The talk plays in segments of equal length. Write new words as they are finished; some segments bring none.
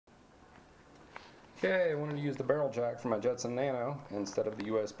Okay, I wanted to use the barrel jack for my Jetson Nano instead of the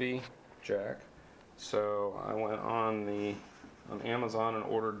USB jack. So I went on Amazon and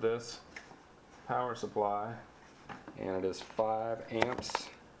ordered this power supply, and it is 5 amps,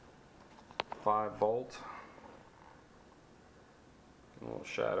 5 volt. A little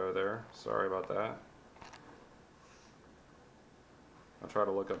shadow there, sorry about that. I'll try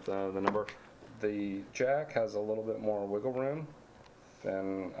to look up the number. The jack has a little bit more wiggle room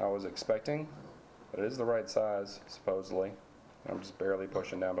than I was expecting, but it is the right size, supposedly. I'm just barely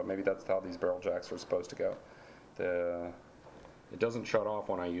pushing down, but maybe that's how these barrel jacks are supposed to go. It doesn't shut off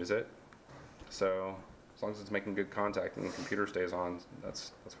when I use it, so as long as it's making good contact and the computer stays on,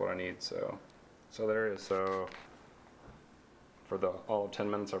 that's what I need. So there it is. So for all of 10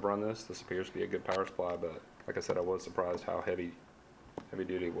 minutes I've run this appears to be a good power supply, but like I said, I was surprised how heavy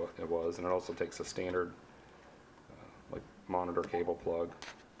duty it was, and it also takes a standard like monitor cable plug.